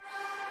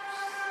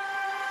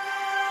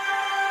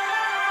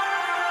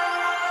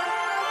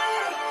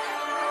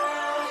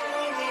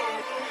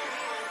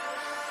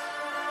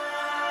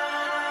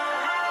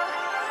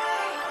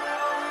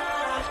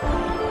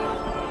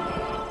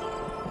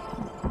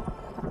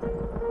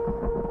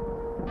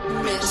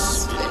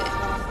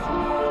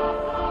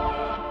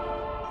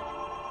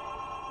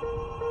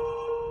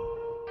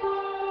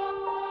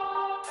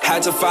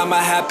tried to find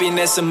my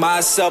happiness in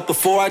myself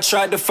before I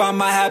tried to find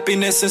my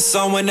happiness in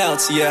someone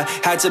else. Yeah,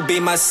 had to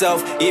be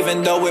myself,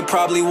 even though it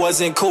probably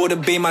wasn't cool to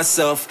be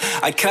myself.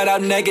 I cut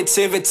out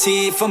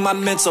negativity for my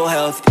mental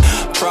health.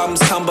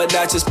 Problems come, but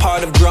that's just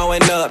part of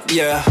growing up,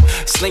 yeah.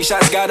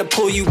 Slingshots gotta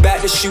pull you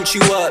back to shoot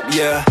you up,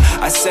 yeah.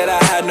 I said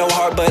I had no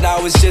heart, but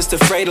I was just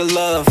afraid of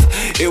love.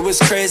 It was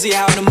crazy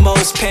how the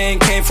most pain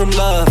came from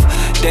love.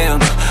 Damn,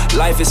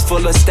 life is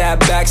full of stab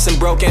backs and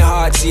broken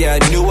hearts, yeah.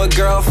 Knew a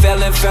girl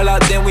fell and fell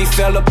out, then we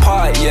fell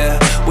apart, yeah.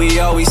 We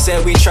always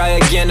said we try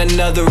again,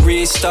 another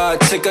restart.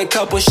 Took a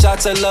couple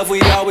shots at love,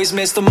 we always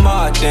missed the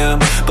mark, damn.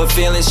 But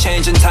feelings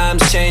change and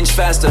times change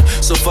faster.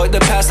 So fuck the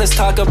past, let's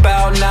talk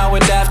about now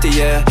and after,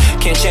 yeah.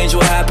 Can't change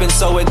what happened,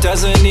 so it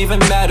doesn't even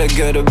matter.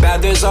 Good or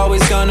bad, there's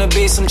always gonna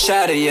be some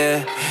chatter,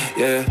 yeah,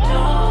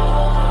 yeah.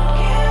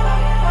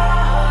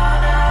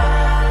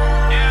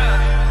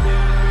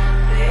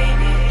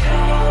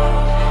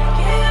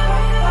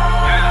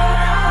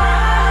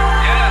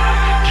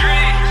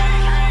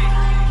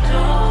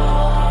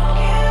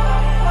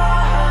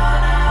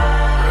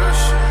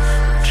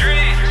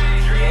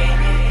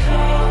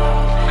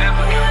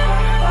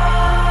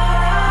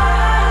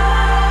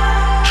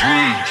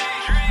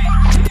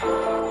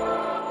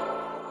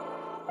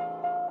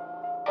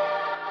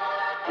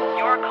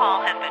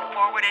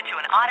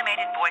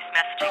 Automated voice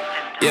messaging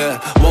system.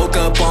 Yeah, woke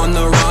up on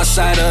the wrong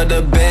side of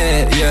the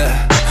bed,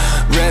 yeah.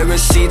 Red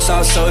receipts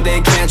off so they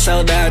can't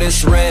tell that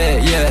it's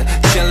red, yeah.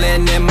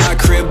 Chilling in my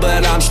crib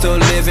but I'm still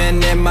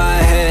living in my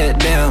head,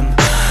 damn.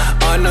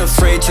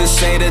 Unafraid to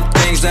say the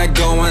things that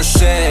go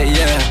unsaid,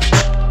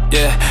 yeah.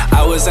 Yeah,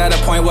 I was at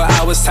a point where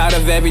I was tired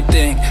of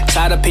everything.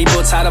 Tired of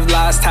people, tired of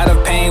lies, tired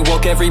of pain.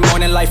 Woke every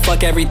morning like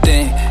fuck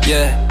everything,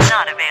 yeah.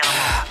 Not available.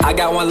 I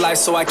got one life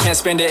so I can't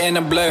spend it in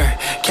a blur.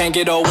 Can't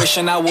get old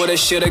wishing I would've,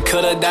 shoulda,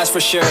 coulda, that's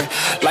for sure.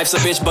 Life's a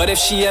bitch, but if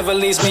she ever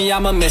leaves me,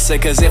 I'ma miss her.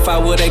 Cause if I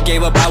would've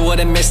gave up, I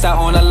would've missed out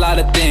on a lot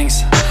of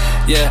things.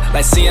 Yeah,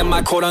 like seeing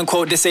my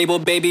quote-unquote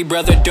disabled baby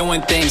brother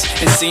doing things.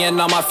 And seeing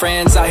all my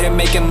friends out here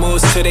making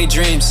moves to their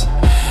dreams.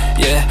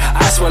 Yeah,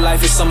 I swear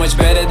life is so much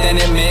better than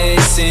it may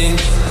seem.